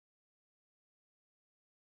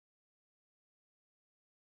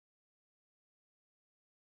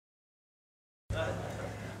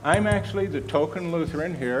I'm actually the token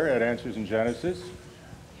Lutheran here at Answers in Genesis.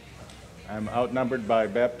 I'm outnumbered by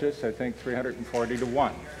Baptists, I think 340 to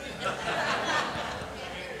 1.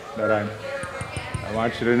 But I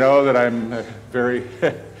want you to know that I'm very,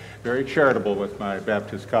 very charitable with my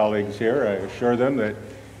Baptist colleagues here. I assure them that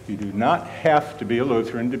you do not have to be a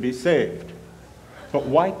Lutheran to be saved. But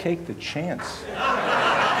why take the chance?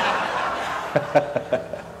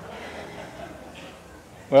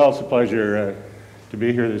 Well, it's a pleasure to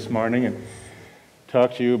be here this morning and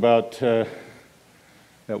talk to you about that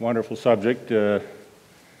wonderful subject, the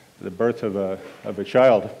birth of a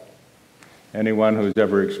child. Anyone who's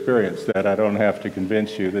ever experienced that, I don't have to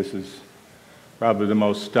convince you, this is probably the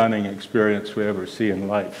most stunning experience we ever see in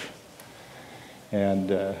life.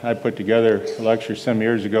 And I put together a lecture some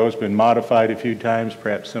years ago. It's been modified a few times.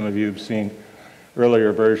 Perhaps some of you have seen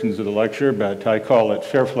earlier versions of the lecture, but I call it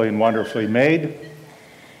Fearfully and Wonderfully Made.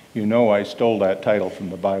 You know I stole that title from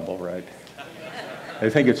the Bible, right? I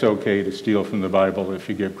think it's okay to steal from the Bible if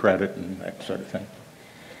you give credit and that sort of thing.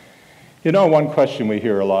 You know, one question we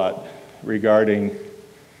hear a lot regarding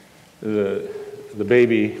the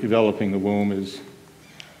baby developing the womb is,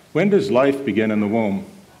 when does life begin in the womb?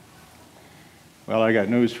 Well, I got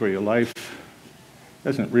news for you. Life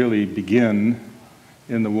doesn't really begin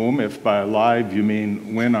in the womb. If by alive you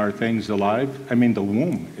mean when are things alive, I mean the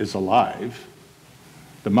womb is alive.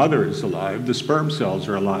 The mother is alive, the sperm cells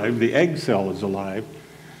are alive, the egg cell is alive.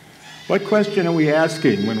 What question are we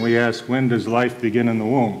asking when we ask, when does life begin in the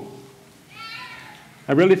womb?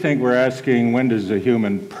 I really think we're asking, when does a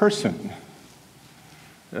human person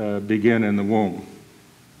begin in the womb?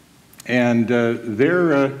 And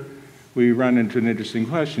there we run into an interesting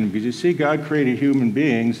question, because you see, God created human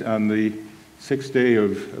beings on the sixth day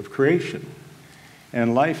of creation.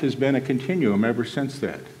 And life has been a continuum ever since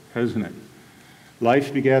that, hasn't it?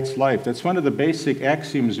 Life begets life. That's one of the basic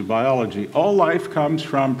axioms of biology. All life comes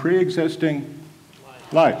from pre-existing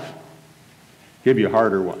life. Give you a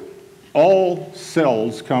harder one. All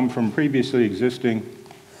cells come from previously existing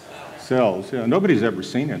cells. Yeah, nobody's ever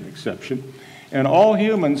seen an exception. And all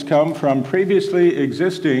humans come from previously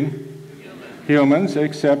existing humans,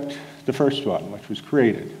 except the first one, which was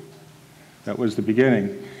created. That was the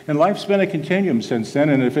beginning. And life's been a continuum since then,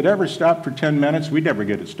 and if it ever stopped for 10 minutes, we'd never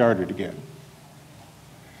get it started again.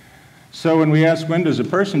 So when we ask, when does a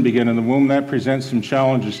person begin in the womb, that presents some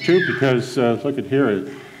challenges too, because look at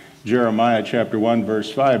here, Jeremiah chapter 1,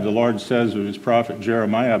 verse 5. The Lord says of his prophet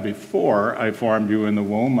Jeremiah, before I formed you in the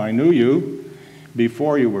womb, I knew you.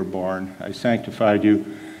 Before you were born, I sanctified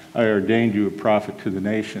you. I ordained you a prophet to the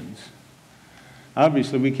nations.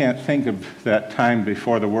 Obviously, we can't think of that time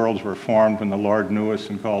before the worlds were formed when the Lord knew us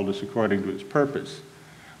and called us according to his purpose.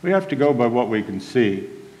 We have to go by what we can see.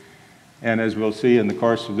 And as we'll see in the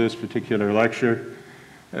course of this particular lecture,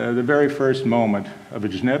 the very first moment of a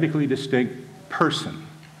genetically distinct person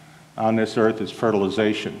on this earth is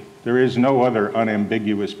fertilization. There is no other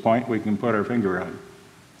unambiguous point we can put our finger on.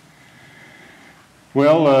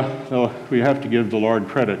 Well, we have to give the Lord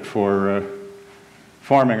credit for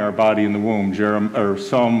forming our body in the womb.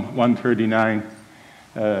 Psalm 139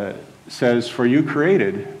 says, "For you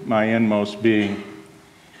created my inmost being.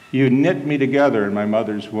 You knit me together in my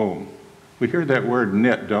mother's womb." We hear that word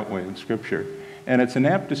knit, don't we, in Scripture? And it's an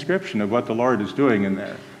apt description of what the Lord is doing in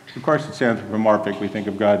there. Of course, it's anthropomorphic. We think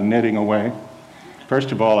of God knitting away.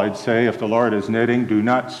 First of all, I'd say, if the Lord is knitting, do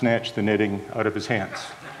not snatch the knitting out of his hands.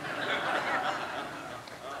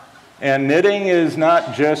 And knitting is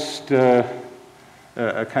not just a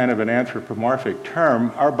kind of an anthropomorphic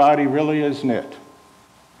term. Our body really is knit.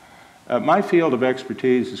 My field of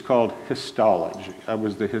expertise is called histology. I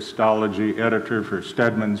was the histology editor for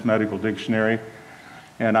Stedman's Medical Dictionary,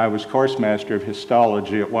 and I was course master of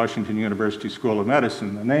histology at Washington University School of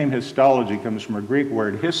Medicine. The name histology comes from a Greek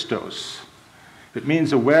word, histos. It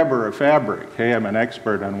means a web or a fabric. Hey, I'm an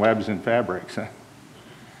expert on webs and fabrics.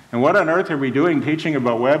 And what on earth are we doing teaching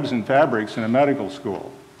about webs and fabrics in a medical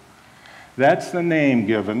school? That's the name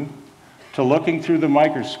given to looking through the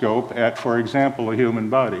microscope at, for example, a human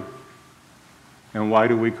body. And why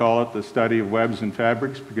do we call it the study of webs and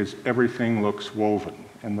fabrics? Because everything looks woven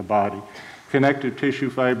in the body. Connective tissue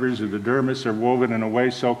fibers of the dermis are woven in a way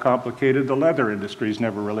so complicated the leather industry's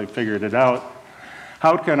never really figured it out.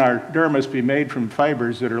 How can our dermis be made from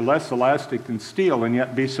fibers that are less elastic than steel and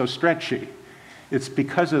yet be so stretchy? It's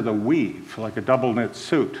because of the weave, like a double knit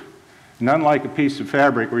suit. And unlike a piece of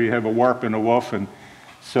fabric where you have a warp and a woof, and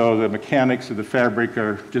so the mechanics of the fabric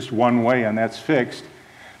are just one way and that's fixed,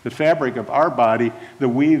 the fabric of our body, the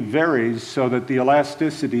weave varies so that the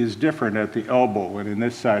elasticity is different at the elbow and in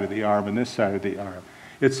this side of the arm and this side of the arm.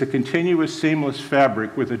 It's a continuous seamless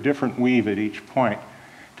fabric with a different weave at each point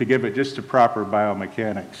to give it just the proper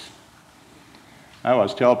biomechanics. I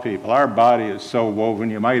always tell people, our body is so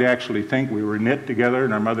woven, you might actually think we were knit together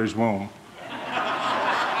in our mother's womb.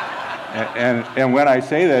 And when I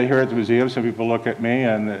say that here at the museum, some people look at me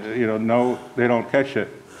and, no, they don't catch it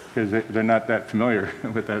because they're not that familiar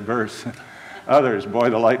with that verse. Others,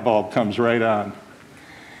 boy, the light bulb comes right on.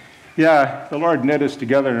 Yeah, the Lord knit us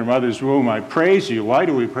together in our mother's womb. I praise you. Why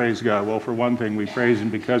do we praise God? Well, for one thing, we praise Him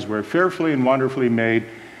because we're fearfully and wonderfully made.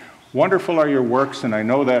 Wonderful are your works, and I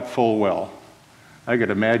know that full well. I could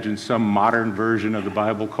imagine some modern version of the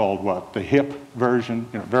Bible called what? The hip version,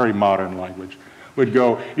 very modern language, would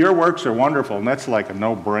go, your works are wonderful, and that's like a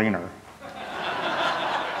no-brainer.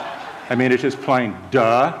 I mean, it's just plain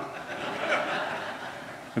duh.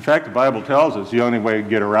 In fact, the Bible tells us the only way to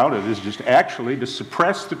get around it is just actually to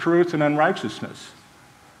suppress the truth and unrighteousness.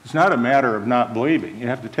 It's not a matter of not believing. You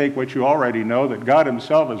have to take what you already know that God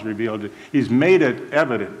Himself has revealed. He's made it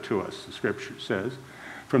evident to us, the Scripture says.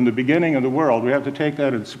 From the beginning of the world, we have to take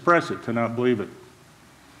that and suppress it, to not believe it.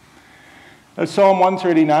 Psalm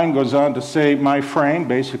 139 goes on to say, my frame,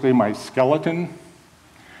 basically my skeleton,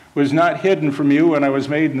 was not hidden from you when I was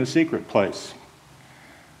made in the secret place.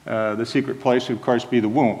 The secret place would, of course, be the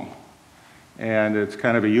womb. And it's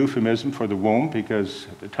kind of a euphemism for the womb because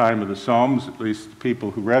at the time of the Psalms, at least the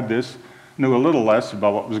people who read this, knew a little less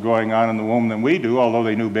about what was going on in the womb than we do, although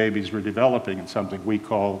they knew babies were developing in something we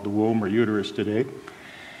call the womb or uterus today.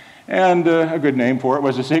 And a good name for it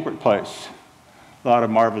was a secret place. A lot of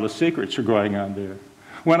marvelous secrets are going on there.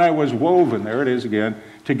 When I was woven, there it is again,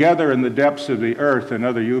 together in the depths of the earth,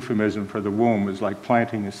 another euphemism for the womb is like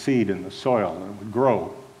planting a seed in the soil and it would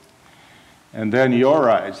grow. And then your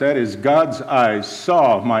eyes, that is God's eyes,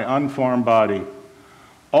 saw my unformed body.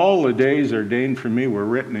 All the days ordained for me were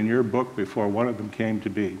written in your book before one of them came to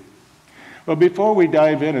be. Well, before we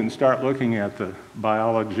dive in and start looking at the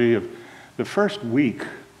biology of the first week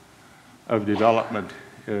of development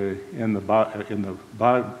in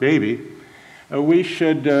the baby, we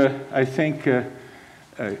should, I think,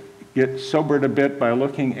 get sobered a bit by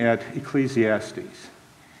looking at Ecclesiastes.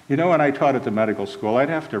 When I taught at the medical school, I'd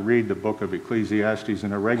have to read the book of Ecclesiastes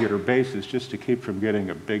on a regular basis just to keep from getting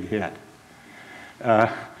a big hit.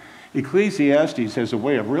 Ecclesiastes has a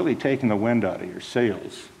way of really taking the wind out of your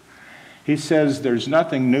sails. He says, there's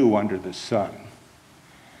nothing new under the sun.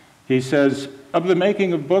 He says, of the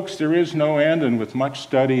making of books there is no end, and with much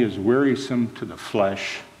study is wearisome to the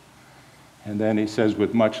flesh. And then he says,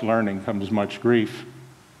 with much learning comes much grief.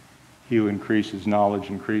 He who increases knowledge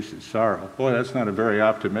increases sorrow. Boy, that's not a very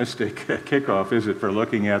optimistic kickoff, is it, for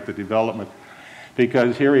looking at the development?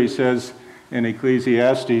 Because here he says in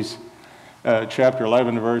Ecclesiastes chapter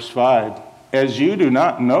 11, verse 5, as you do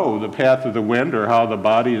not know the path of the wind or how the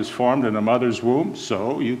body is formed in a mother's womb,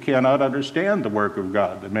 so you cannot understand the work of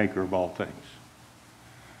God, the maker of all things.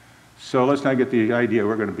 So let's not get the idea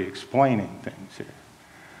we're going to be explaining things here.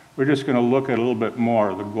 We're just going to look at a little bit more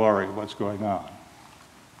of the glory of what's going on.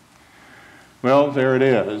 Well, there it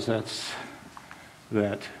is. That's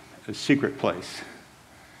that secret place.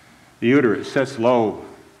 The uterus sets low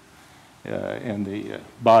in the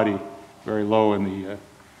body, very low in the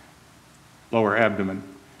lower abdomen.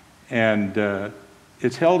 And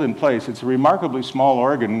it's held in place. It's a remarkably small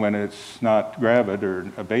organ when it's not gravid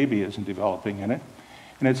or a baby isn't developing in it.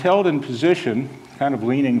 And it's held in position, kind of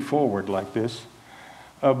leaning forward like this,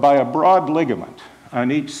 by a broad ligament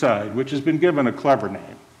on each side, which has been given a clever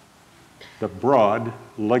name. The broad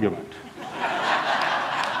ligament.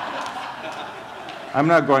 I'm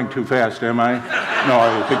not going too fast, am I? No,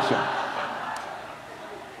 I don't think so.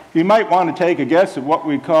 You might want to take a guess at what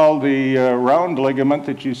we call the round ligament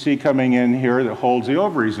that you see coming in here that holds the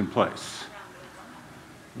ovaries in place.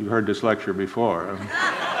 You've heard this lecture before.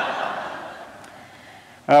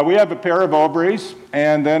 We have a pair of ovaries,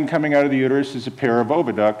 and then coming out of the uterus is a pair of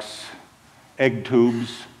oviducts, egg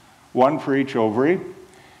tubes, one for each ovary.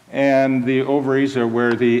 And the ovaries are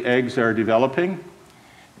where the eggs are developing.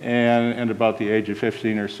 And about the age of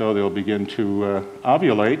 15 or so, they'll begin to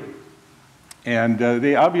ovulate. And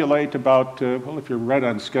they ovulate about, well, if you're right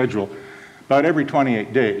on schedule, about every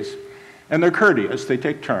 28 days. And they're courteous. They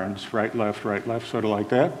take turns, right, left, sort of like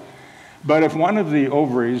that. But if one of the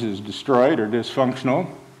ovaries is destroyed or dysfunctional,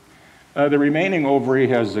 the remaining ovary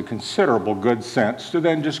has a considerable good sense to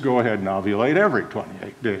then just go ahead and ovulate every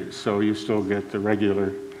 28 days. So you still get the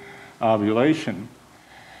regular ovulation.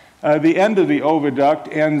 The end of the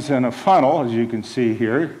oviduct ends in a funnel, as you can see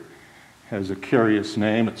here. It has a curious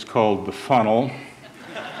name. It's called the funnel.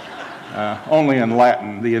 Only in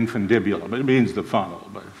Latin, the infundibulum. It means the funnel,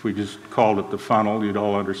 but if we just called it the funnel, you'd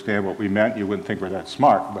all understand what we meant. You wouldn't think we're that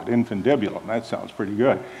smart, but infundibulum, that sounds pretty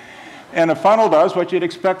good. And a funnel does what you'd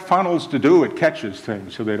expect funnels to do. It catches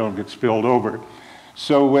things so they don't get spilled over.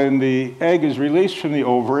 So when the egg is released from the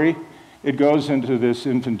ovary, it goes into this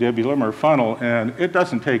infundibulum or funnel, and it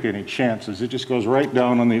doesn't take any chances. It just goes right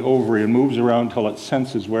down on the ovary and moves around until it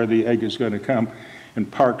senses where the egg is going to come and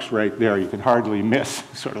parks right there. You can hardly miss,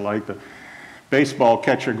 sort of like the baseball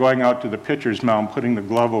catcher going out to the pitcher's mound, putting the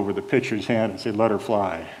glove over the pitcher's hand and say, "Let her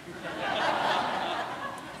fly."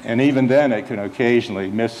 And even then, it can occasionally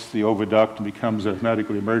miss the oviduct and becomes a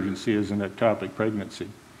medical emergency as an ectopic pregnancy.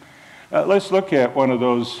 Let's look at one of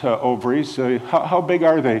those ovaries. How big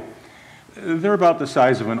are they? They're about the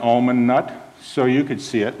size of an almond nut, so you could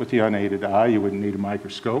see it with the unaided eye. You wouldn't need a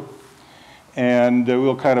microscope. And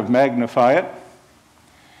we'll kind of magnify it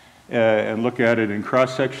and look at it in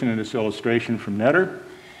cross-section in this illustration from Netter.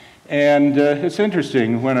 And it's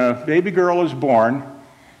interesting, when a baby girl is born,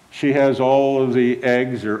 she has all of the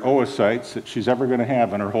eggs or oocytes that she's ever going to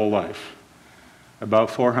have in her whole life. About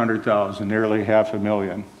 400,000, nearly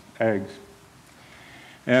 500,000 eggs.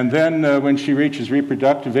 And then when she reaches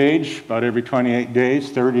reproductive age, about every 28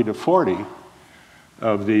 days, 30 to 40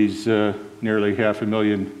 of these nearly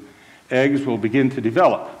 500,000 eggs will begin to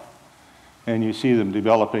develop. And you see them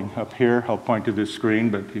developing up here. I'll point to this screen,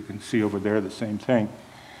 but you can see over there the same thing.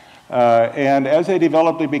 And as they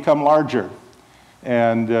develop, they become larger.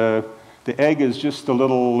 And the egg is just the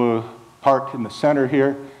little part in the center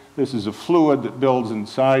here. This is a fluid that builds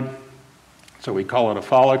inside, so we call it a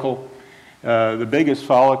follicle. The biggest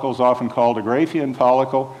follicle is often called a Graafian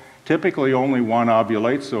follicle. Typically only one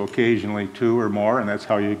ovulates, so occasionally two or more, and that's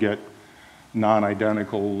how you get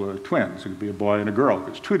non-identical twins. It could be a boy and a girl.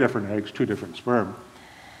 It's two different eggs, two different sperm.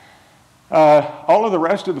 All of the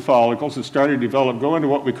rest of the follicles that start to develop go into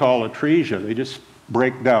what we call atresia. They just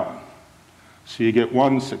break down. So you get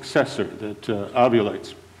one successor that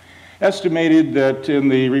ovulates. Estimated that in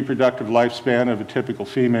the reproductive lifespan of a typical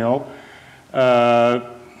female,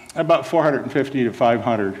 about 450 to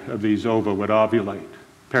 500 of these ova would ovulate.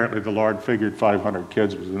 Apparently the Lord figured 500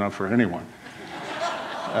 kids was enough for anyone.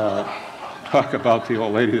 Talk about the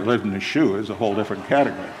old lady that lived in a shoe is a whole different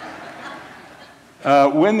category.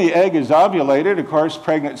 When the egg is ovulated, of course,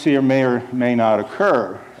 pregnancy may or may not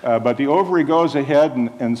occur. But the ovary goes ahead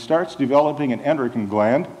and starts developing an endocrine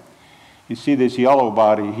gland. You see this yellow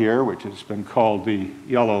body here, which has been called the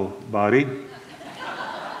yellow body.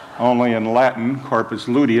 Only in Latin, corpus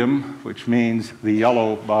luteum, which means the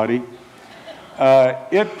yellow body.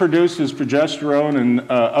 It produces progesterone and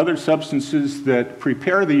other substances that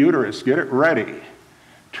prepare the uterus, get it ready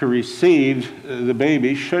to receive the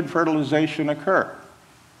baby should fertilization occur.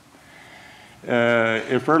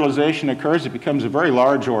 If fertilization occurs, it becomes a very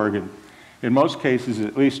large organ. In most cases,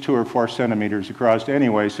 at least 2 or 4 centimeters across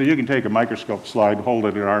anyway, so you can take a microscope slide, hold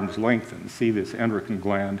it at arm's length, and see this endocrine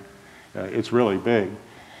gland. It's really big.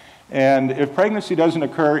 And if pregnancy doesn't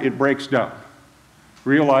occur, it breaks down,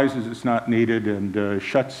 realizes it's not needed, and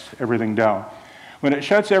shuts everything down. When it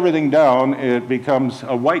shuts everything down, it becomes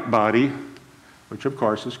a white body, which of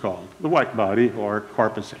course is called the white body, or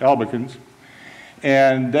corpus albicans.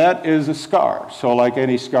 And that is a scar. So like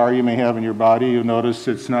any scar you may have in your body, you'll notice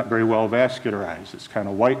it's not very well vascularized. It's kind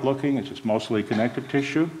of white looking. It's just mostly connective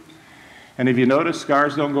tissue. And if you notice,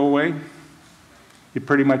 scars don't go away. You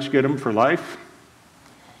pretty much get them for life.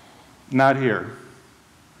 Not here.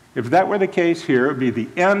 If that were the case here, it would be the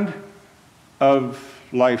end of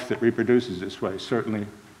life that reproduces this way, certainly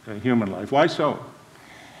human life. Why so?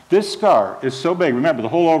 This scar is so big. Remember, the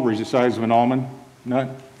whole ovary is the size of an almond nut.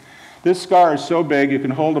 This scar is so big, you can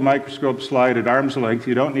hold a microscope slide at arm's length.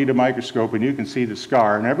 You don't need a microscope, and you can see the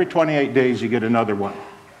scar. And every 28 days, you get another one.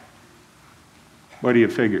 What do you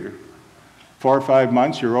figure? 4 or 5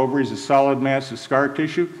 months, your ovary is a solid mass of scar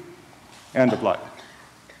tissue. End of life.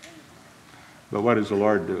 But what does the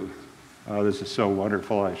Lord do? Oh, this is so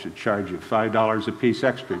wonderful, I should charge you $5 a piece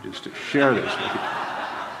extra just to share this with you.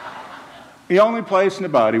 The only place in the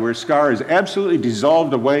body where scar is absolutely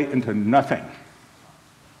dissolved away into nothing.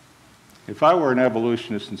 If I were an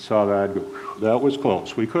evolutionist and saw that, I'd go, that was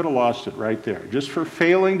close. We could have lost it right there, just for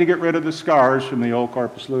failing to get rid of the scars from the old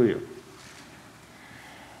corpus luteum.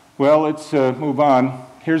 Well, let's move on.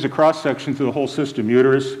 Here's a cross-section through the whole system: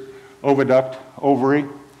 uterus, oviduct, ovary.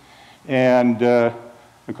 And, of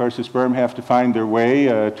course, the sperm have to find their way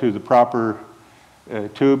to the proper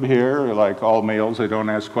tube here. Like all males, they don't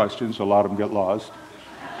ask questions, so a lot of them get lost.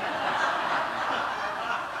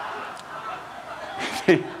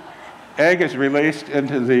 The egg is released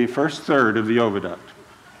into the first third of the oviduct.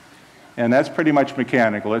 And that's pretty much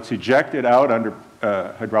mechanical. It's ejected out under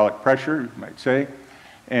hydraulic pressure, you might say,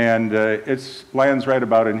 and it lands right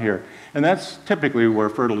about in here. And that's typically where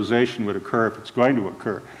fertilization would occur if it's going to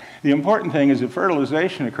occur. The important thing is if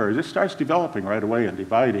fertilization occurs, it starts developing right away and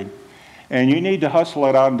dividing. And you need to hustle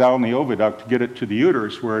it on down the oviduct to get it to the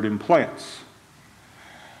uterus where it implants.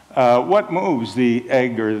 What moves the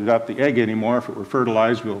egg, or not the egg anymore, if it were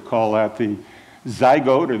fertilized, we'll call that the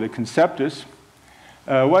zygote or the conceptus.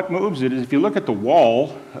 What moves it is if you look at the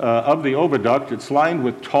wall of the oviduct, it's lined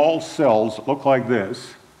with tall cells that look like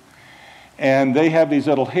this. And they have these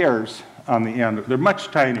little hairs on the end. They're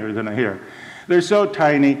much tinier than a hair. They're so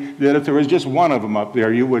tiny that if there was just one of them up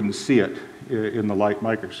there, you wouldn't see it in the light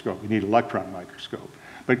microscope. You need an electron microscope.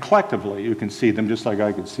 But collectively, you can see them just like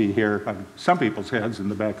I can see here on some people's heads in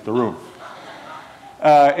the back of the room.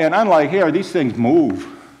 And unlike hair, these things move,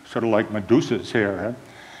 sort of like Medusa's hair.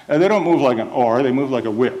 They don't move like an oar, they move like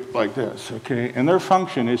a whip, like this, okay? And their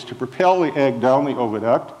function is to propel the egg down the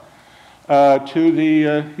oviduct to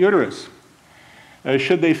the uterus.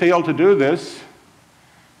 Should they fail to do this,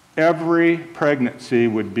 every pregnancy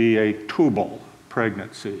would be a tubal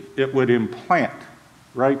pregnancy. It would implant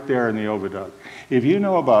right there in the oviduct. If you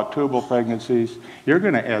know about tubal pregnancies, you're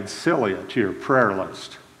going to add cilia to your prayer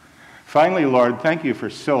list. Finally, Lord, thank you for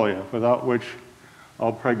cilia, without which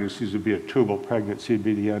all pregnancies would be a tubal pregnancy, would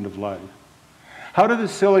be the end of life. How do the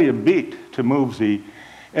cilia beat to move the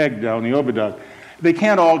egg down the oviduct? They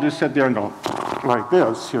can't all just sit there and go like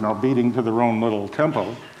this, you know, beating to their own little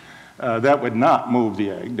tempo. That would not move the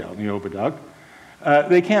egg down the oviduct.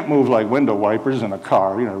 They can't move like window wipers in a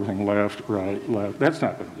car, you know, everything left, right, left. That's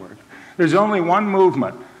not going to work. There's only one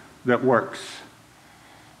movement that works,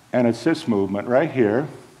 and it's this movement right here.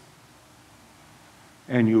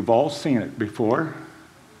 And you've all seen it before.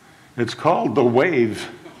 It's called the wave.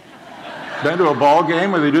 Been to a ball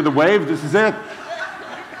game where they do the wave? This is it.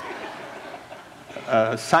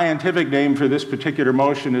 A scientific name for this particular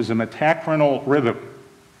motion is a metachronal rhythm.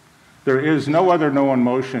 There is no other known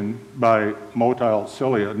motion by motile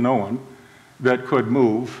cilia, no one, that could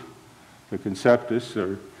move the conceptus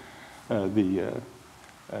or the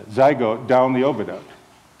zygote down the oviduct.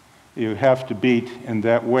 You have to beat in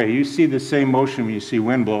that way. You see the same motion when you see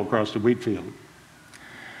wind blow across the wheat field.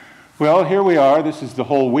 Well, here we are. This is the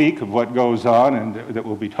whole week of what goes on and that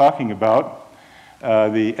we'll be talking about.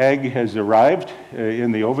 The egg has arrived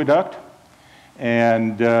in the oviduct,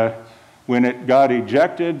 and when it got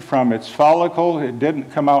ejected from its follicle, it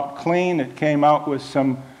didn't come out clean. It came out with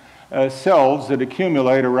some cells that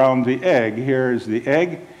accumulate around the egg. Here is the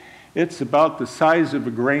egg. It's about the size of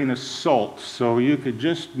a grain of salt, so you could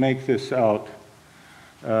just make this out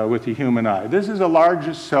with the human eye. This is the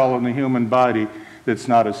largest cell in the human body that's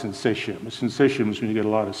not a syncytium. A syncytium is when you get a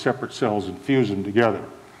lot of separate cells and fuse them together.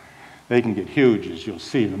 They can get huge, as you'll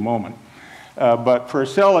see in a moment. But for a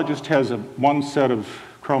cell that just has one set of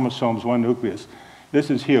chromosomes, one nucleus,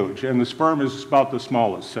 this is huge. And the sperm is about the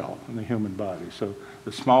smallest cell in the human body. So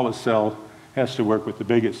the smallest cell has to work with the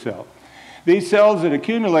biggest cell. These cells that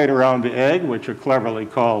accumulate around the egg, which are cleverly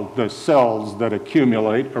called the cells that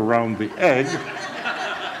accumulate around the egg,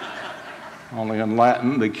 only in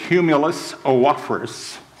Latin, the cumulus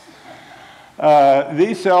oophorus.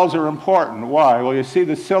 These cells are important. Why? Well, you see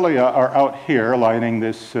the cilia are out here lining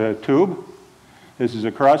this tube. This is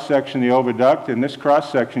a cross-section of the oviduct, and this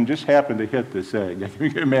cross-section just happened to hit this egg. You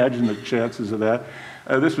can imagine the chances of that.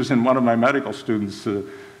 This was in one of my medical students'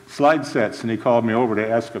 slide sets, and he called me over to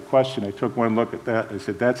ask a question. I took one look at that, and I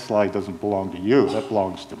said, that slide doesn't belong to you, that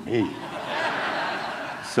belongs to me.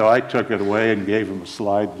 So I took it away and gave him a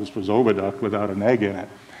slide. This was oviduct without an egg in it.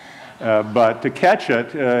 But to catch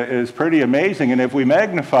it is pretty amazing, and if we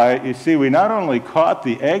magnify it, you see we not only caught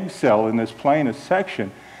the egg cell in this planus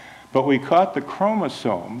section, but we caught the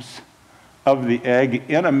chromosomes of the egg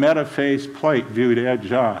in a metaphase plate viewed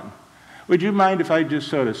edge on. Would you mind if I just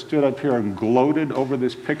sort of stood up here and gloated over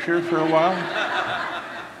this picture for a while?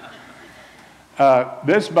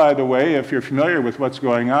 This, by the way, if you're familiar with what's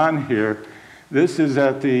going on here, this is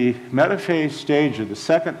at the metaphase stage of the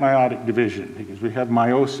second meiotic division, because we have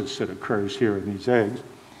meiosis that occurs here in these eggs,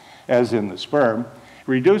 as in the sperm. It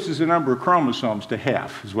reduces the number of chromosomes to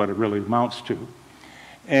half, is what it really amounts to.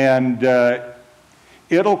 And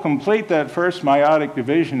it'll complete that first meiotic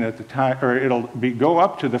division at the time, or it'll go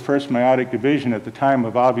up to the first meiotic division at the time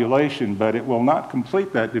of ovulation, but it will not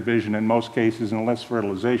complete that division in most cases unless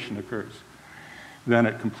fertilization occurs. Then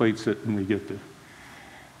it completes it and we get the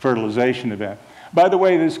fertilization event. By the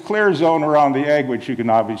way, this clear zone around the egg, which you can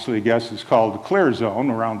obviously guess is called the clear zone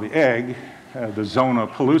around the egg, the zona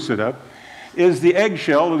pellucida, is the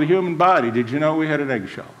eggshell of the human body. Did you know we had an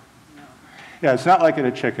eggshell? No. Yeah, it's not like in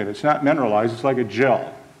a chicken. It's not mineralized. It's like a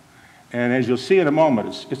gel. And as you'll see in a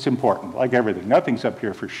moment, it's important, like everything. Nothing's up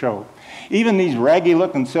here for show. Even these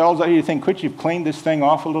raggy-looking cells, you think, could you have cleaned this thing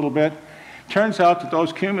off a little bit? Turns out that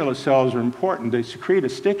those cumulus cells are important. They secrete a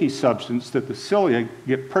sticky substance that the cilia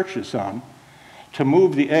get purchase on to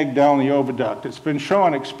move the egg down the oviduct. It's been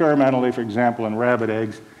shown experimentally, for example, in rabbit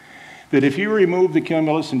eggs, that if you remove the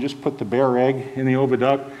cumulus and just put the bare egg in the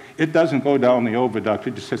oviduct, it doesn't go down the oviduct,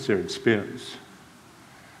 it just sits there and spins.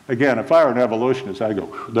 Again, if I were an evolutionist, I'd go,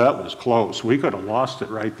 that was close. We could have lost it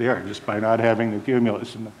right there just by not having the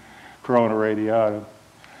cumulus in the corona radiata.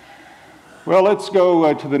 Well, let's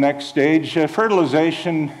go to the next stage.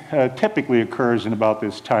 Fertilization typically occurs in about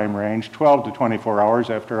this time range, 12 to 24 hours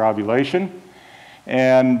after ovulation.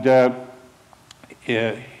 And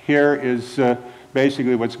here is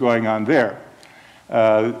basically what's going on there.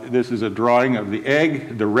 This is a drawing of the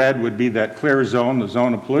egg. The red would be that clear zone, the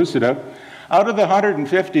zona pellucida. Out of the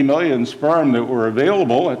 150 million sperm that were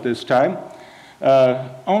available at this time,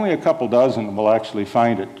 only a couple dozen will actually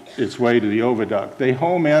find its way to the oviduct. They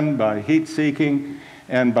home in by heat-seeking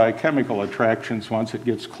and by chemical attractions once it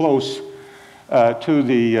gets close to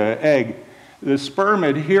the egg. The sperm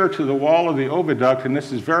adhere to the wall of the oviduct, and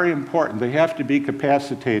this is very important. They have to be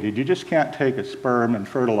capacitated. You just can't take a sperm and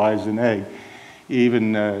fertilize an egg,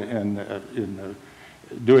 even in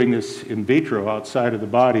doing this in vitro outside of the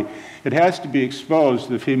body. It has to be exposed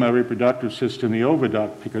to the female reproductive system, the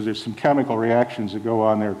oviduct, because there's some chemical reactions that go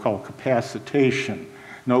on there called capacitation.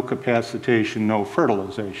 No capacitation, no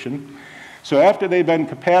fertilization. So after they've been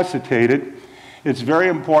capacitated, it's very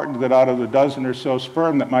important that out of the dozen or so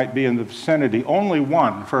sperm that might be in the vicinity, only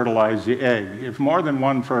one fertilize the egg. If more than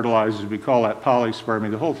one fertilizes, we call that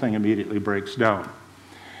polyspermy. The whole thing immediately breaks down.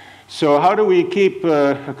 So how do we keep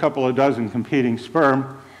a couple of dozen competing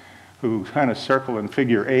sperm who kind of circle in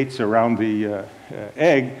figure eights around the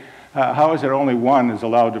egg? How is it only one is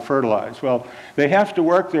allowed to fertilize? Well, they have to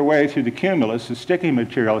work their way through the cumulus, the sticky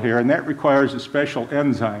material here, and that requires a special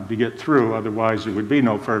enzyme to get through. Otherwise, there would be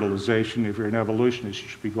no fertilization. If you're an evolutionist, you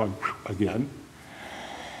should be going again.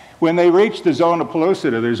 When they reach the zona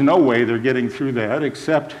pellucida, there's no way they're getting through that,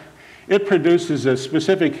 except it produces a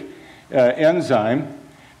specific enzyme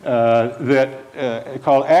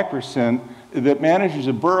called acrocin that manages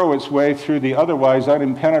to burrow its way through the otherwise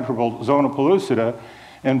unimpenetrable zona pellucida,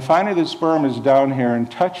 and finally the sperm is down here and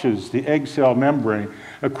touches the egg cell membrane.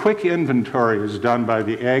 A quick inventory is done by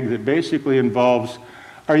the egg that basically involves,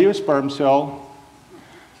 are you a sperm cell?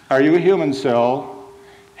 Are you a human cell?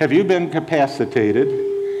 Have you been capacitated?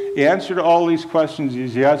 The answer to all these questions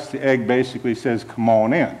is yes. The egg basically says, come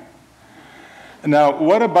on in. Now,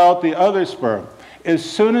 what about the other sperm? As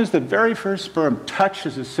soon as the very first sperm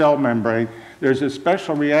touches the cell membrane, there's a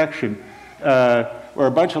special reaction where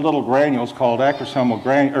a bunch of little granules called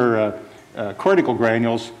cortical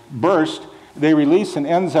granules burst. They release an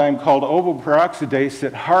enzyme called ovoperoxidase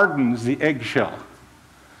that hardens the eggshell.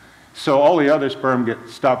 So all the other sperm get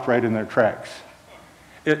stopped right in their tracks.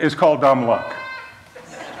 It's called dumb luck.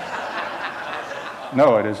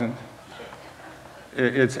 No, it isn't.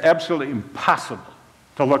 It's absolutely impossible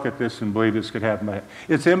to look at this and believe this could happen.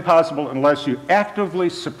 It's impossible unless you actively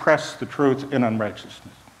suppress the truth in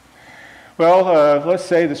unrighteousness. Well, let's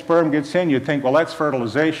say the sperm gets in, you'd think, well, that's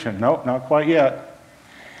fertilization. No, not quite yet.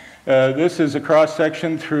 This is a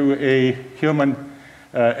cross-section through a human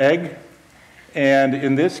egg. And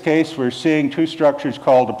in this case, we're seeing two structures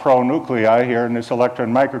called the pronuclei here in this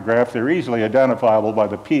electron micrograph. They're easily identifiable by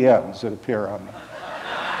the PNs that appear on them.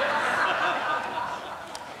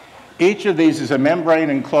 Each of these is a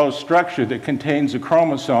membrane-enclosed structure that contains the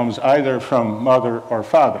chromosomes either from mother or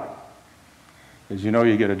father. As you know,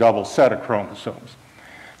 you get a double set of chromosomes.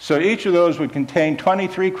 So each of those would contain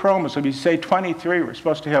 23 chromosomes. If you say 23, we're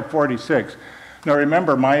supposed to have 46. Now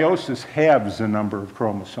remember, meiosis halves the number of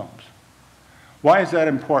chromosomes. Why is that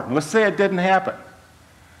important? Let's say it didn't happen.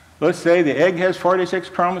 Let's say the egg has 46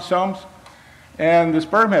 chromosomes and the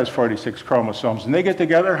sperm has 46 chromosomes. And they get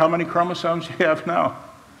together, how many chromosomes do you have now?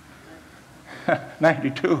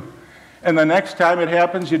 92. And the next time it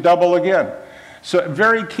happens, you double again. So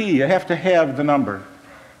very key, you have to have the number.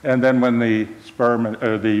 And then when the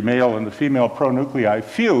the male and the female pronuclei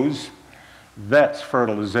fuse, that's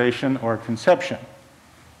fertilization or conception.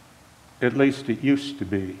 At least it used to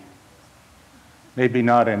be. Maybe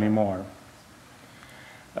not anymore.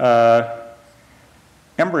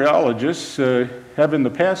 Embryologists have in the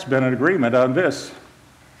past been in agreement on this.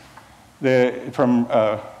 From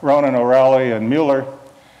Ronan O'Reilly and Mueller,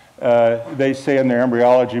 they say in their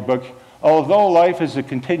embryology book, although life is a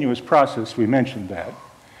continuous process, we mentioned that,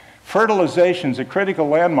 Fertilization is a critical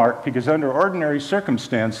landmark because under ordinary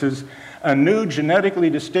circumstances, a new genetically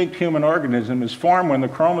distinct human organism is formed when the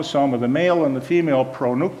chromosome of the male and the female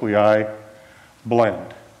pronuclei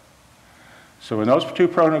blend. So when those two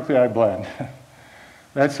pronuclei blend,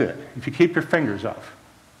 that's it. If you keep your fingers off,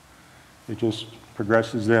 it just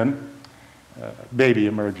progresses then. Baby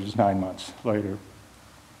emerges 9 months later.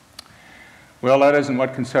 Well, that isn't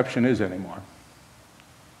what conception is anymore.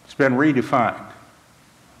 It's been redefined,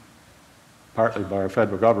 partly by our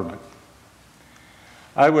federal government.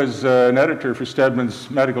 I was an editor for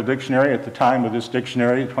Stedman's medical dictionary at the time of this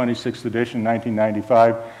dictionary, 26th edition,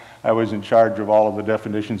 1995. I was in charge of all of the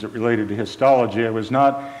definitions that related to histology. I was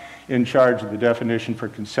not in charge of the definition for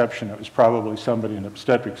conception. It was probably somebody in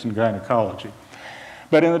obstetrics and gynecology.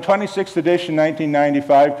 But in the 26th edition,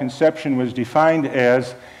 1995, conception was defined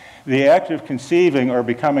as the act of conceiving or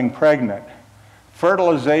becoming pregnant,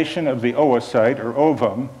 fertilization of the oocyte or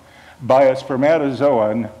ovum by a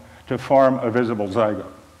spermatozoon to form a visible zygote.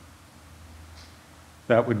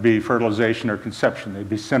 That would be fertilization or conception. They'd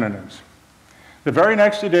be synonyms. The very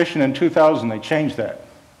next edition in 2000, they changed that.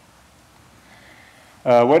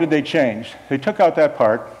 What did they change? They took out that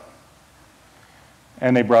part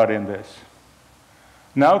and they brought in this.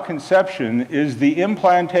 Now conception is the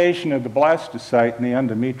implantation of the blastocyte in the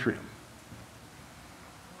endometrium.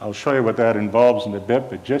 I'll show you what that involves in a bit,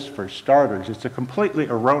 but just for starters, it's a completely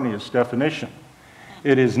erroneous definition.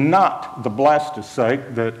 It is not the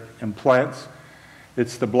blastocyte that implants.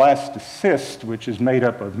 It's the blastocyst, which is made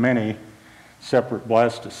up of many separate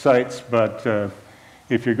blastocytes, but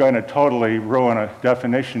if you're going to totally ruin a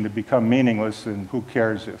definition to become meaningless, then who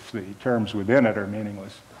cares if the terms within it are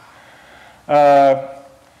meaningless?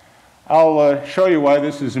 I'll show you why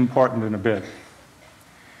this is important in a bit.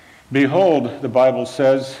 Behold, the Bible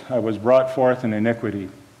says, I was brought forth in iniquity,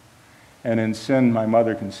 and in sin my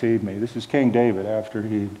mother conceived me. This is King David after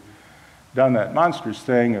he'd done that monstrous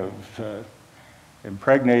thing of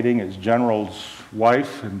impregnating his general's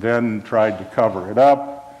wife and then tried to cover it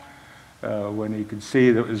up. When he could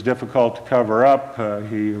see that it was difficult to cover up,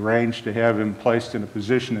 he arranged to have him placed in a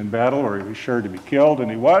position in battle where he was sure to be killed,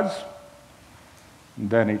 and he was. And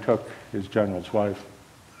then he took his general's wife.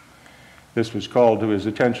 This was called to his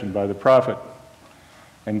attention by the prophet.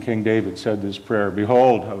 And King David said this prayer,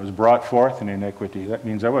 behold, I was brought forth in iniquity. That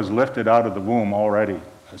means I was lifted out of the womb already,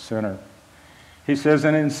 a sinner. He says,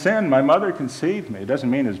 and in sin my mother conceived me. It doesn't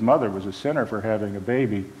mean his mother was a sinner for having a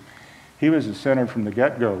baby. He was a sinner from the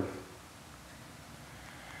get-go.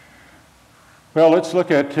 Well, let's look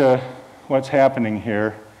at what's happening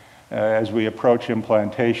here as we approach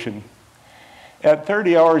implantation. At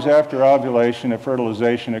 30 hours after ovulation, if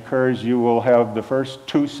fertilization occurs, you will have the first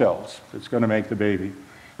 2 cells that's going to make the baby.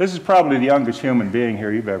 This is probably the youngest human being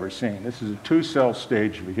here you've ever seen. This is a 2-cell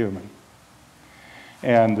stage of a human.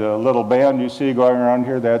 And the little band you see going around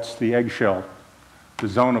here, that's the eggshell, the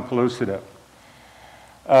zona pellucida.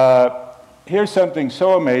 Here's something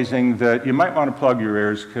so amazing that you might want to plug your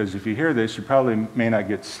ears, because if you hear this, you probably may not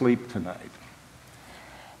get sleep tonight.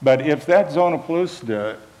 But if that zona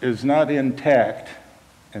pellucida is not intact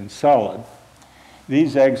and solid,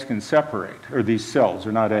 these eggs can separate, or these cells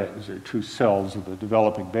are not eggs, they're 2 cells of the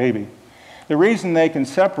developing baby. The reason they can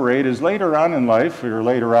separate is later on in life, or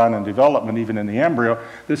later on in development, even in the embryo,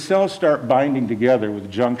 the cells start binding together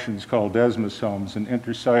with junctions called desmosomes and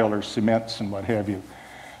intercellular cements and what have you,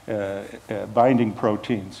 binding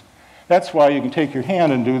proteins. That's why you can take your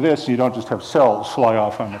hand and do this, and you don't just have cells fly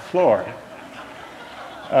off on the floor.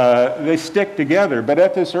 They stick together, but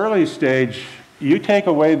at this early stage, you take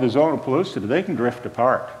away the zona pellucida, they can drift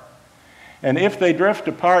apart. And if they drift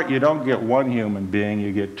apart, you don't get 1 human being,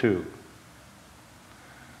 you get 2.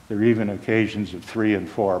 There are even occasions of 3 and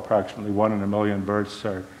 4. Approximately 1 in a million births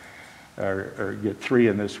get 3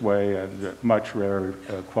 in this way, and much rarer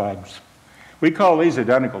quads. We call these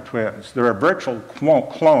identical twins. They're a virtual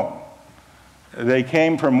clone. They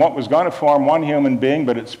came from what was going to form 1 human being,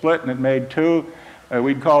 but it split and it made 2.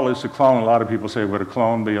 We'd call this a clone. A lot of people say, would a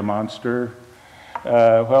clone be a monster?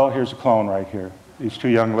 Well, here's a clone right here. These 2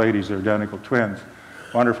 young ladies are identical twins.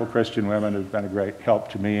 Wonderful Christian women who've been a great help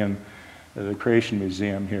to me in the Creation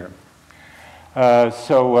Museum here.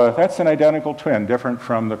 So that's an identical twin, different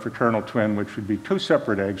from the fraternal twin, which would be 2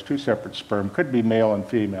 separate eggs, 2 separate sperm. Could be male and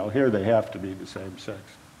female. Here they have to be the same sex.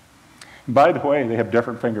 And by the way, they have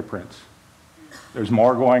different fingerprints. There's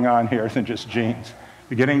more going on here than just genes.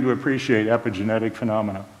 Beginning to appreciate epigenetic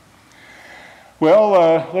phenomena.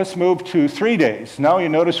 Well, let's move to 3 days. Now you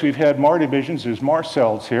notice we've had more divisions. There's more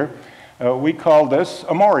cells here. We call this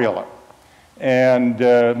a morula. And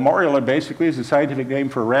morula basically is a scientific name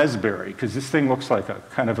for raspberry, because this thing looks like a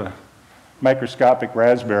kind of a microscopic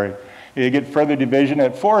raspberry. You get further division.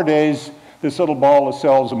 At 4 days, this little ball of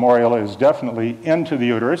cells of morula is definitely into the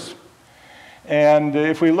uterus. And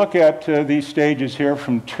if we look at these stages here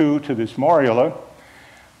from 2 to this morula,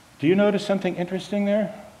 do you notice something interesting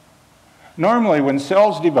there? Normally, when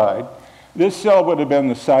cells divide, this cell would have been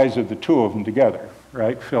the size of the 2 of them together,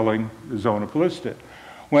 right, filling the zona pellucida.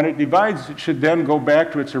 When it divides, it should then go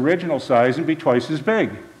back to its original size and be twice as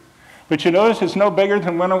big. But you notice it's no bigger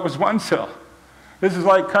than when it was 1 cell. This is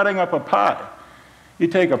like cutting up a pie. You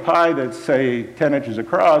take a pie that's, say, 10 inches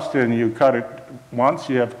across, and you cut it once,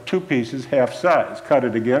 you have 2 pieces, half size. Cut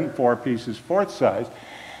it again, 4 pieces, fourth size.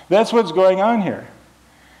 That's what's going on here.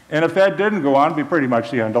 And if that didn't go on, it'd be pretty much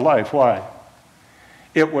the end of life. Why?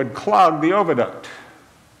 It would clog the oviduct.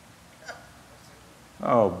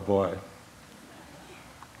 Oh, boy.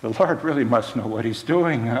 The Lord really must know what he's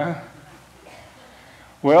doing, huh?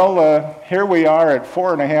 Well, here we are at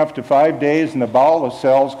 4.5 to 5 days, and the ball of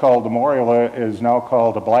cells called the morula is now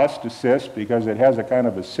called a blastocyst because it has a kind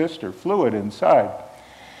of a cyst or fluid inside.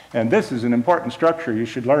 And this is an important structure. You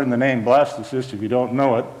should learn the name blastocyst if you don't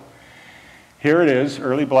know it. Here it is,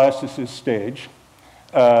 early blastocyst stage.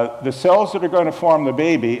 The cells that are going to form the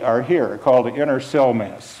baby are here, called the inner cell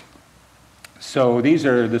mass. So these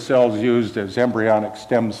are the cells used as embryonic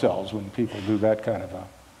stem cells when people do that kind of a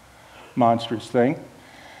monstrous thing.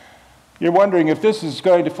 You're wondering if this is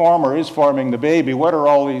going to form or is forming the baby, what are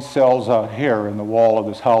all these cells out here in the wall of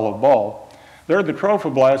this hollow ball? They're the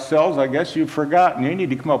trophoblast cells. I guess you've forgotten. You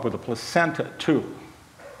need to come up with a placenta too.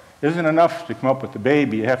 It isn't enough to come up with the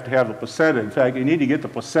baby. You have to have the placenta. In fact, you need to get the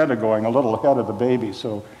placenta going a little ahead of the baby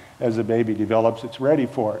so as the baby develops, it's ready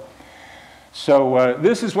for it. So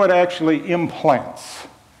this is what actually implants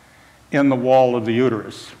in the wall of the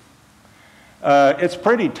uterus. It's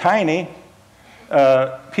pretty tiny.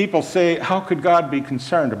 People say, how could God be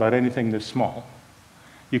concerned about anything this small?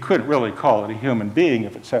 You couldn't really call it a human being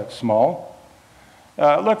if it's that small.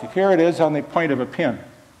 Look, here it is on the point of a pin.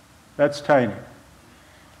 That's tiny.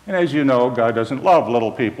 And as you know, God doesn't love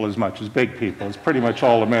little people as much as big people. It's pretty much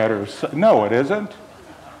all a matter of... No, it isn't.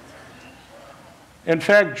 In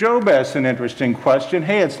fact, Job asks an interesting question.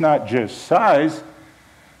 Hey, it's not just size.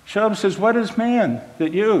 Job says, what is man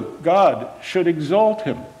that you, God, should exalt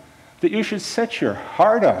him? That you should set your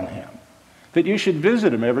heart on him? That you should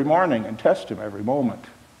visit him every morning and test him every moment?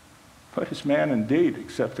 What is man indeed,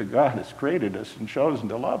 except that God has created us and chosen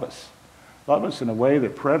to love us? Love us in a way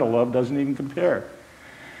that parental love doesn't even compare.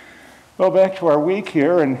 Well, back to our week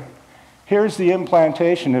here, and here's the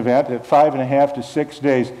implantation event at 5.5 to 6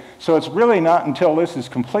 days. So it's really not until this is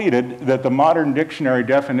completed that the modern dictionary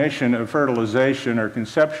definition of fertilization or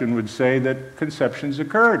conception would say that conception's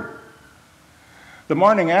occurred. The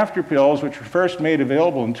morning after pills, which were first made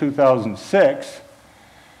available in 2006,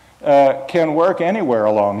 can work anywhere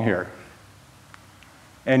along here.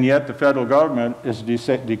 And yet the federal government has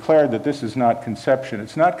declared that this is not conception.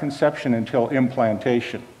 It's not conception until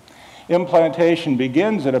implantation. Implantation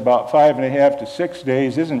begins at about 5.5 to 6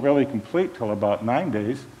 days, isn't really complete till about 9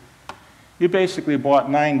 days. You basically bought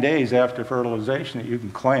 9 days after fertilization that you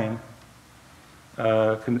can claim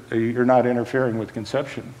you're not interfering with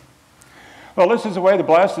conception. Well, this is the way the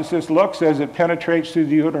blastocyst looks as it penetrates through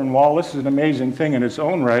the uterine wall. This is an amazing thing in its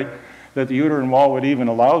own right that the uterine wall would even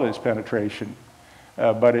allow this penetration.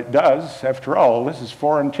 But it does. After all, this is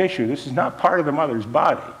foreign tissue. This is not part of the mother's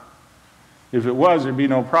body. If it was, there'd be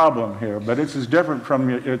no problem here. But it's as different from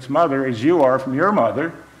its mother as you are from your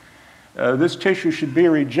mother. This tissue should be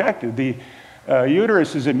rejected. The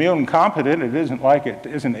uterus is immune competent. It isn't like it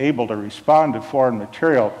isn't able to respond to foreign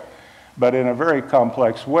material. But in a very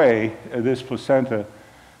complex way, this placenta,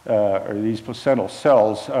 or these placental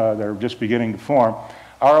cells that are just beginning to form,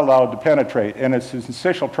 are allowed to penetrate. And it's the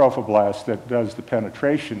syncytial trophoblast that does the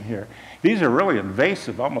penetration here. These are really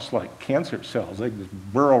invasive, almost like cancer cells. They just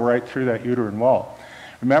burrow right through that uterine wall.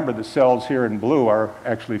 Remember, the cells here in blue are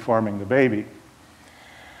actually forming the baby.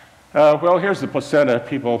 Well, here's the placenta.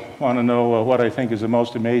 People want to know what I think is the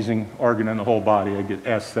most amazing organ in the whole body. I get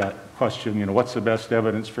asked that question, you know, what's the best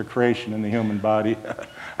evidence for creation in the human body?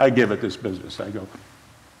 I give it this business. I go,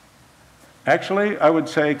 actually, I would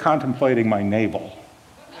say contemplating my navel.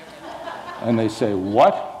 And they say,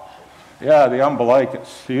 what? Yeah, the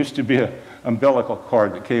umbilicus. There used to be an umbilical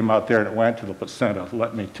cord that came out there and it went to the placenta.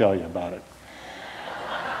 Let me tell you about it.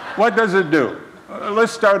 What does it do?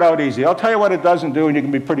 Let's start out easy. I'll tell you what it doesn't do, and you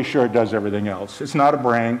can be pretty sure it does everything else. It's not a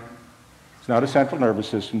brain. It's not a central nervous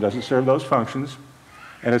system. It doesn't serve those functions.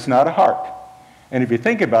 And it's not a heart. And if you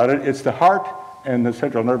think about it, it's the heart and the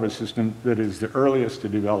central nervous system that is the earliest to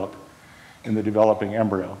develop in the developing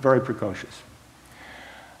embryo. Very precocious.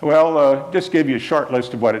 Well, just give you a short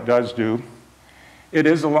list of what it does do. It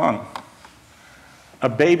is a lung. A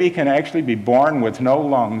baby can actually be born with no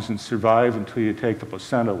lungs and survive until you take the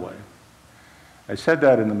placenta away. I said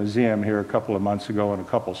that in the museum here a couple of months ago, and a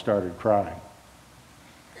couple started crying.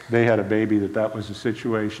 They had a baby that was the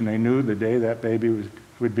situation. They knew the day that baby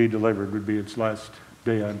would be delivered would be its last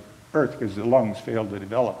day on Earth because the lungs failed to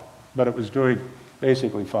develop. But it was doing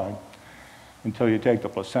basically fine until you take the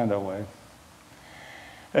placenta away.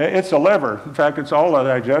 It's a liver. In fact, it's all the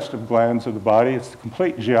digestive glands of the body. It's the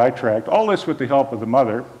complete GI tract. All this with the help of the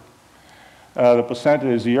mother. The placenta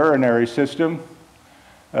is the urinary system.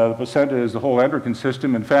 The placenta is the whole endocrine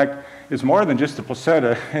system. In fact, it's more than just the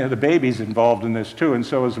placenta. The baby's involved in this too, and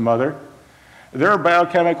so is the mother. There are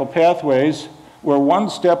biochemical pathways where one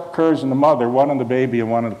step occurs in the mother, one in the baby, and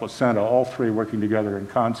one in the placenta, all three working together in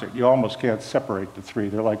concert. You almost can't separate the three.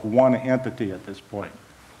 They're like one entity at this point.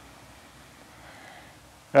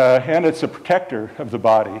 And it's a protector of the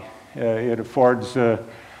body. It affords the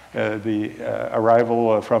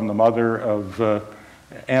arrival from the mother of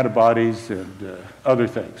antibodies and other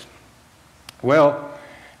things. Well,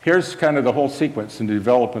 here's kind of the whole sequence in the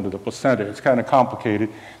development of the placenta. It's kind of complicated.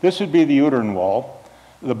 This would be the uterine wall.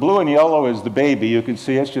 The blue and yellow is the baby. You can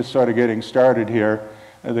see it's just sort of getting started here.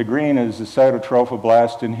 The green is the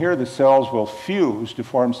cytotrophoblast, and here the cells will fuse to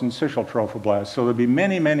form syncytial trophoblasts. So there'll be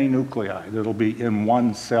many, many nuclei that'll be in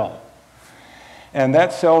one cell. And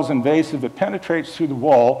that cell's invasive. It penetrates through the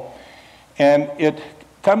wall, and it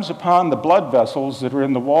comes upon the blood vessels that are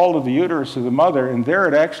in the wall of the uterus of the mother, and there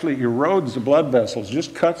it actually erodes the blood vessels,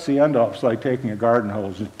 just cuts the end off. It's like taking a garden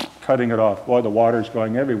hose and cutting it off. Boy, the water's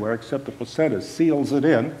going everywhere, except the placenta seals it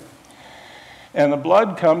in. And the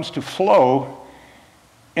blood comes to flow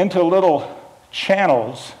into little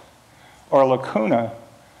channels or lacuna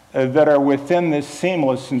that are within this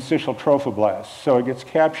seamless syncytial trophoblast. So it gets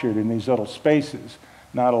captured in these little spaces,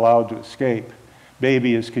 not allowed to escape.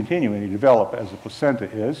 Baby is continuing to develop as the placenta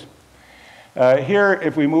is. Here,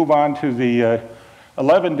 if we move on to the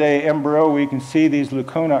 11-day embryo, we can see these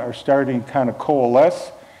lacuna are starting to kind of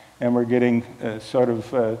coalesce, and we're getting sort of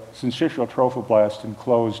syncytial trophoblast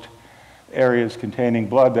enclosed areas containing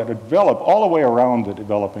blood that develop all the way around the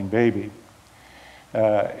developing baby.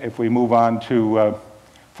 If we move on to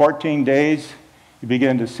 14 days, you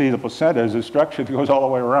begin to see the placenta as a structure that goes all the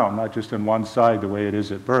way around, not just on one side the way it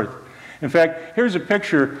is at birth. In fact, here's a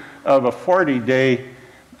picture of a 40-day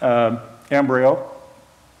embryo,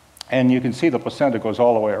 and you can see the placenta goes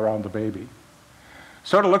all the way around the baby.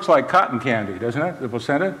 Sort of looks like cotton candy, doesn't it, the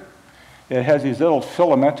placenta? It has these little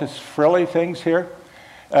filamentous frilly things here.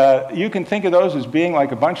 You can think of those as being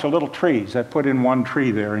like a bunch of little trees. I put in one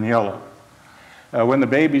tree there in yellow. When the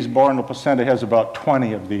baby's born, the placenta has about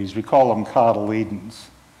 20 of these. We call them cotyledons.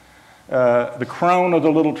 The crown of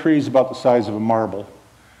the little tree is about the size of a marble.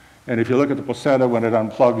 And if you look at the placenta, when it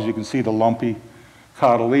unplugs, you can see the lumpy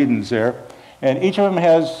cotyledons there. And each of them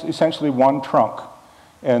has essentially one trunk.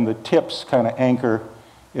 And the tips kind of anchor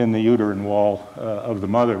in the uterine wall of the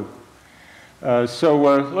mother. Let's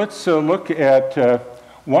look at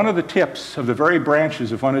one of the tips of the very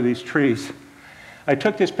branches of one of these trees. I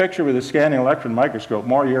took this picture with a scanning electron microscope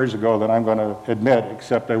more years ago than I'm going to admit,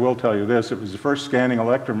 except I will tell you this. It was the first scanning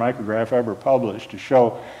electron micrograph ever published to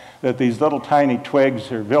show that these little tiny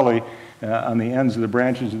twigs or villi on the ends of the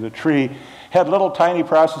branches of the tree had little tiny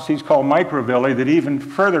processes called microvilli that even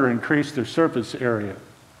further increased their surface area.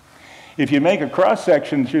 If you make a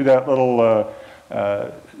cross-section through that little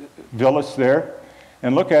villus there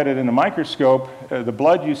and look at it in a microscope, the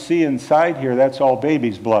blood you see inside here, that's all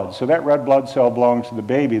baby's blood. So that red blood cell belongs to the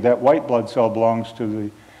baby. That white blood cell belongs to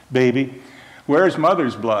the baby. Where's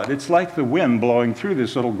mother's blood? It's like the wind blowing through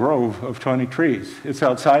this little grove of 20 trees. It's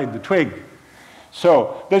outside the twig.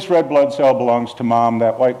 So this red blood cell belongs to mom.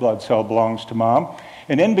 That white blood cell belongs to mom.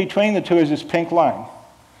 And in between the two is this pink line.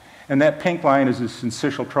 And that pink line is the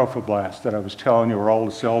syncytial trophoblast that I was telling you, where all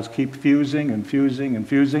the cells keep fusing and fusing and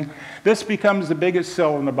fusing. This becomes the biggest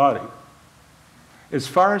cell in the body. As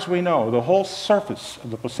far as we know, the whole surface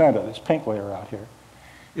of the placenta, this pink layer out here,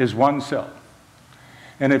 is one cell.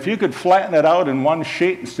 And if you could flatten it out in one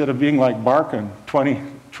sheet instead of being like bark on 20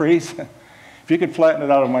 trees, if you could flatten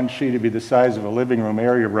it out in one sheet, it'd be the size of a living room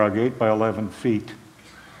area rug, 8 by 11 feet.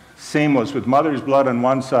 Seamless, with mother's blood on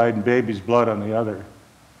one side and baby's blood on the other.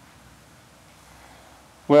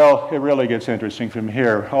 Well, it really gets interesting from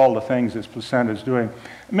here, all the things this placenta is doing.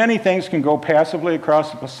 Many things can go passively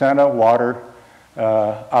across the placenta, water,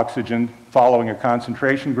 oxygen, following a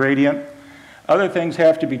concentration gradient. Other things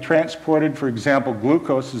have to be transported. For example,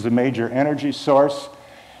 glucose is a major energy source.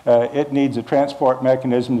 It needs a transport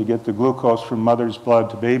mechanism to get the glucose from mother's blood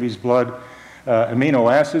to baby's blood. Amino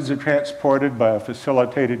acids are transported by a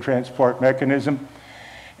facilitated transport mechanism.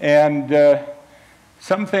 And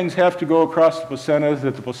some things have to go across the placenta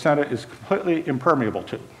that the placenta is completely impermeable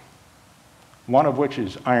to, one of which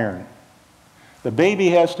is iron. The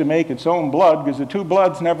baby has to make its own blood because the two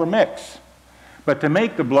bloods never mix. But to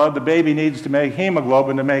make the blood, the baby needs to make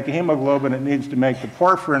hemoglobin. To make hemoglobin, it needs to make the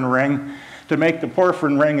porphyrin ring. To make the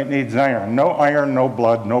porphyrin ring, it needs iron. No iron, no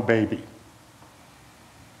blood, no baby.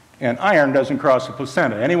 And iron doesn't cross the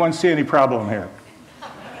placenta. Anyone see any problem here?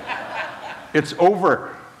 It's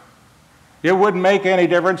over. It wouldn't make any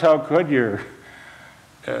difference how good your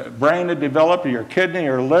brain had developed, or your kidney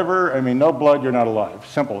or liver. I mean, no blood, you're not alive.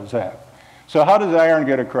 Simple as that. So how does iron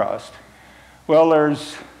get across? Well,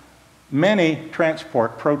 there's many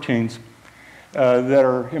transport proteins that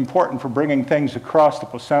are important for bringing things across the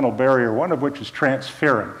placental barrier, one of which is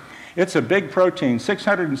transferrin. It's a big protein,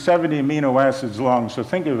 670 amino acids long. So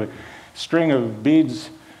think of a string of beads,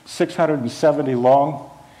 670 long,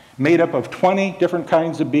 made up of 20 different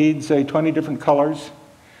kinds of beads, say 20 different colors.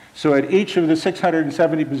 So at each of the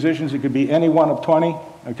 670 positions, it could be any one of 20,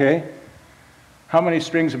 okay? How many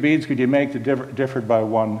strings of beads could you make that differed by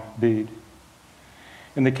one bead?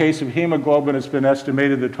 In the case of hemoglobin, it's been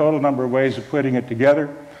estimated the total number of ways of putting it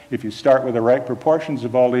together, if you start with the right proportions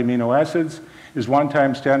of all the amino acids, is 1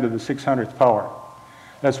 times 10 to the 600th power.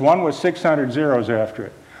 That's 1 with 600 zeros after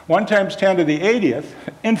it. 1 times 10 to the 80th,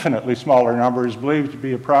 infinitely smaller number, is believed to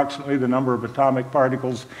be approximately the number of atomic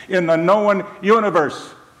particles in the known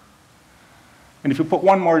universe. And if you put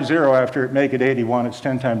one more zero after it, make it 81, it's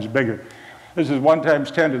 10 times bigger. This is 1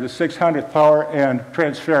 times 10 to the 600th power, and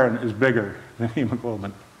transferrin is bigger than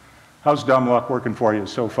hemoglobin. How's dumb luck working for you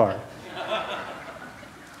so far?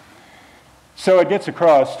 So it gets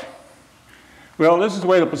across. Well, this is the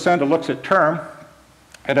way the placenta looks at term.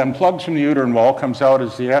 It unplugs from the uterine wall, comes out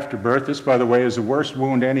as the afterbirth. This, by the way, is the worst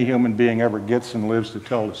wound any human being ever gets and lives to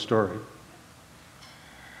tell the story.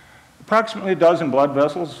 Approximately a dozen blood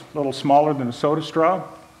vessels, a little smaller than a soda straw,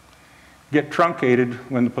 get truncated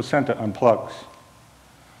when the placenta unplugs.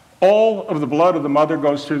 All of the blood of the mother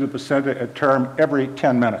goes through the placenta at term every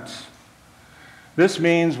 10 minutes. This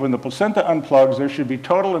means when the placenta unplugs, there should be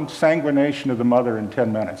total insanguination of the mother in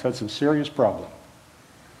 10 minutes. That's a serious problem.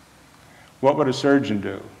 What would a surgeon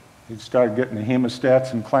do? He'd start getting the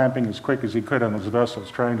hemostats and clamping as quick as he could on those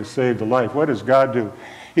vessels, trying to save the life. What does God do?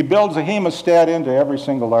 He builds a hemostat into every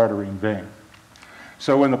single artery and vein.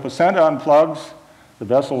 So when the placenta unplugs, the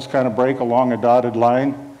vessels kind of break along a dotted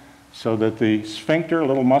line so that the sphincter, a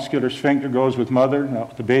little muscular sphincter, goes with mother, now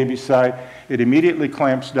the baby's side. It immediately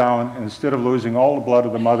clamps down, and instead of losing all the blood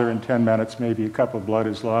of the mother in 10 minutes, maybe a cup of blood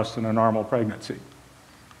is lost in a normal pregnancy.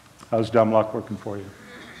 How's dumb luck working for you?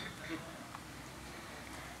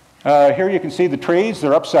 Here you can see the trees.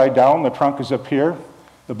 They're upside down. The trunk is up here.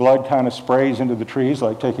 The blood kind of sprays into the trees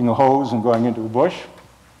like taking a hose and going into a bush.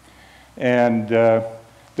 And there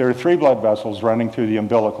are 3 blood vessels running through the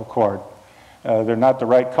umbilical cord. They're not the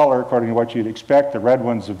right color according to what you'd expect. The red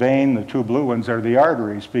one's the vein. The 2 blue ones are the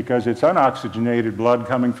arteries because it's unoxygenated blood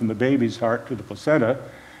coming from the baby's heart to the placenta.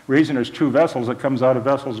 The reason there's 2 vessels, it comes out of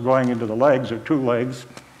vessels going into the legs, or 2 legs,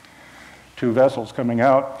 2 vessels coming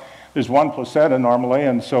out. There's 1 placenta normally,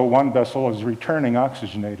 and so 1 vessel is returning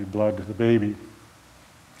oxygenated blood to the baby.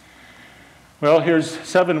 Well, here's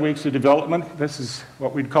 7 weeks of development. This is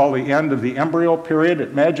what we'd call the end of the embryo period.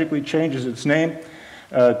 It magically changes its name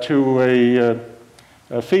to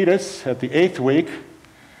a fetus at the 8th week.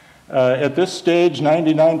 At this stage,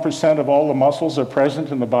 99% of all the muscles are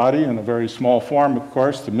present in the body in a very small form, of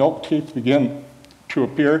course. The milk teeth begin to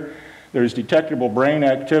appear. There's detectable brain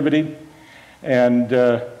activity. And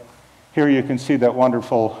here you can see that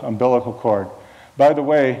wonderful umbilical cord. By the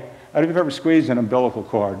way, I don't know if you've ever squeezed an umbilical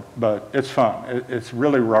cord, but it's fun. It's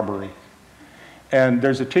really rubbery. And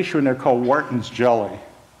there's a tissue in there called Wharton's jelly.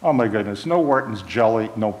 Oh my goodness, no Wharton's jelly,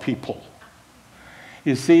 no people.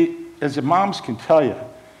 You see, as the moms can tell you,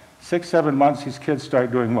 6, 7 months, these kids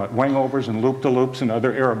start doing what? Wing-overs and loop-de-loops and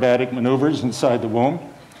other aerobatic maneuvers inside the womb.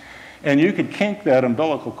 And you could kink that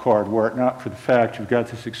umbilical cord were it not for the fact you've got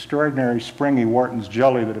this extraordinary springy Wharton's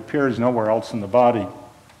jelly that appears nowhere else in the body.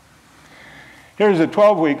 Here's a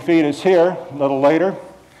 12-week fetus here, a little later.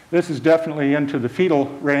 This is definitely into the fetal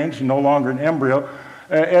range, no longer an embryo.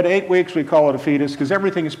 At 8 weeks, we call it a fetus because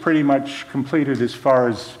everything is pretty much completed as far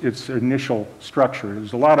as its initial structure.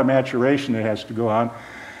 There's a lot of maturation that has to go on.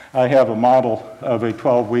 I have a model of a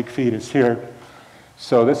 12-week fetus here.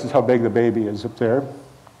 So this is how big the baby is up there.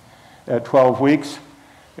 at 12 weeks.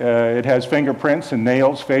 It has fingerprints and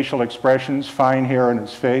nails, facial expressions, fine hair in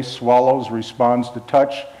its face, swallows, responds to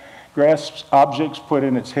touch, grasps objects put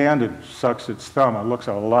in its hand, and sucks its thumb. It looks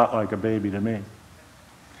a lot like a baby to me.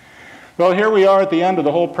 Well, here we are at the end of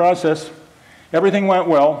the whole process. Everything went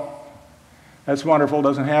well. That's wonderful.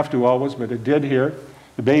 Doesn't have to always, but it did here.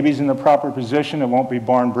 The baby's in the proper position. It won't be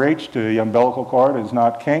born breached. The umbilical cord is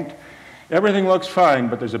not kinked. Everything looks fine,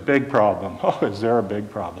 but there's a big problem. Oh, is there a big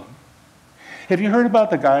problem? Have you heard about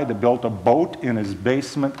the guy that built a boat in his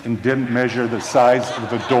basement and didn't measure the size of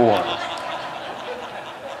the door?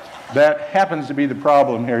 That happens to be the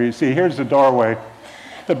problem here. You see, here's the doorway.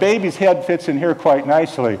 The baby's head fits in here quite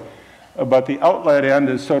nicely, but the outlet end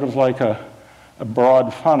is sort of like a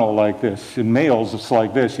broad funnel like this. In males, it's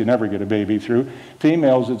like this. You never get a baby through.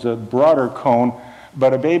 Females, it's a broader cone,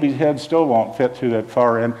 but a baby's head still won't fit through that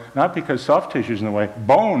far end, not because soft tissue's in the way.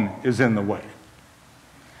 Bone is in the way.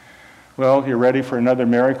 Well, you're ready for another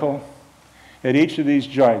miracle? At each of these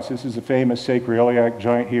joints, this is the famous sacroiliac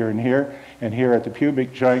joint here, and here at the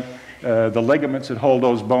pubic joint, the ligaments that hold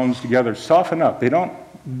those bones together soften up. They don't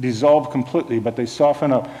dissolve completely, but they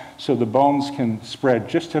soften up so the bones can spread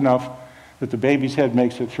just enough that the baby's head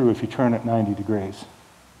makes it through if you turn it 90 degrees.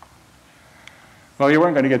 Well, you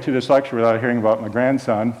weren't going to get through this lecture without hearing about my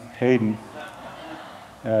grandson, Hayden.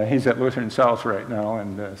 He's at Lutheran South right now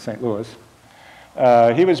in St. Louis.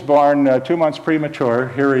 He was born 2 months premature.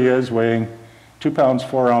 Here he is weighing 2 pounds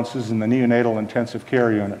 4 ounces in the neonatal intensive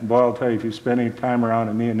care unit. And boy, I'll tell you, if you spend any time around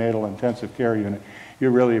a neonatal intensive care unit, you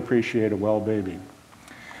really appreciate a well baby.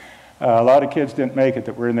 A lot of kids didn't make it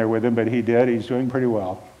that were in there with him, but he did. He's doing pretty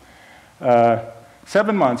well.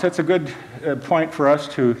 7 months, that's a good point for us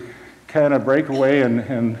to kind of break away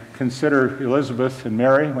and consider Elizabeth and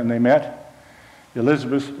Mary when they met.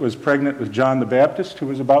 Elizabeth was pregnant with John the Baptist, who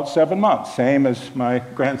was about 7 months, same as my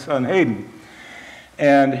grandson Hayden.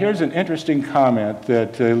 And here's an interesting comment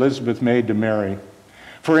that Elizabeth made to Mary.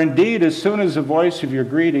 For indeed, as soon as the voice of your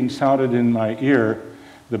greeting sounded in my ear,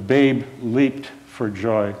 the babe leaped for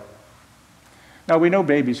joy. Now, we know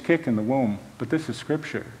babies kick in the womb, but this is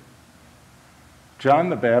scripture. John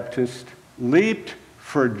the Baptist leaped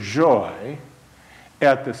for joy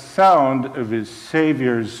at the sound of his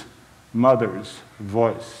Savior's mother's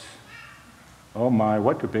voice. Oh my,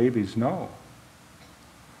 what do babies know?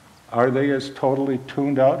 Are they as totally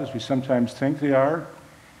tuned out as we sometimes think they are,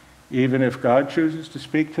 even if God chooses to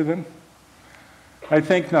speak to them? I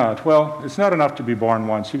think not. Well, it's not enough to be born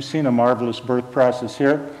once. You've seen a marvelous birth process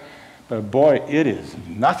here, but boy, it is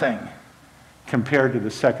nothing compared to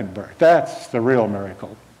the second birth. That's the real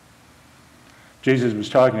miracle. Jesus was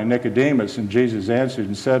talking to Nicodemus, and Jesus answered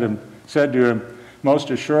and said to him, most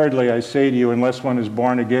assuredly I say to you, unless one is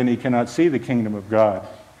born again, he cannot see the kingdom of God.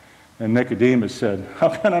 And Nicodemus said, how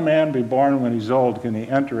can a man be born when he's old? Can he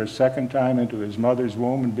enter a second time into his mother's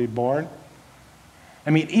womb and be born? I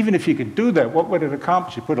mean, even if you could do that, what would it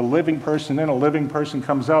accomplish? You put a living person in, a living person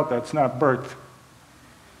comes out. That's not birth.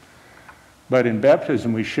 But in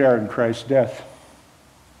baptism, we share in Christ's death.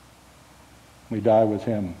 We die with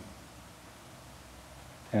him.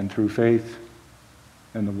 And through faith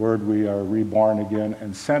in the Word, we are reborn again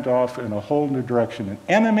and sent off in a whole new direction. An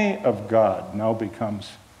enemy of God now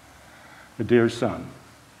becomes a dear son.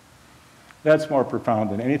 That's more profound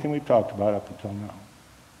than anything we've talked about up until now.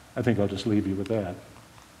 I think I'll just leave you with that.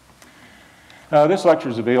 This lecture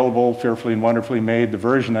is available, fearfully and wonderfully made. The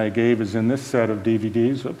version I gave is in this set of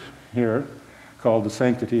DVDs here, called The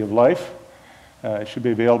Sanctity of Life. It should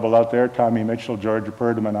be available out there. Tommy Mitchell, George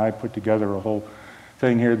Purdom, and I put together a whole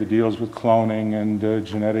thing here that deals with cloning and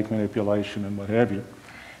genetic manipulation and what have you.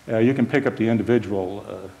 You can pick up the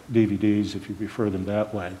individual DVDs if you prefer them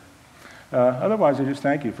that way. Otherwise, I just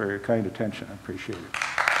thank you for your kind attention. I appreciate it.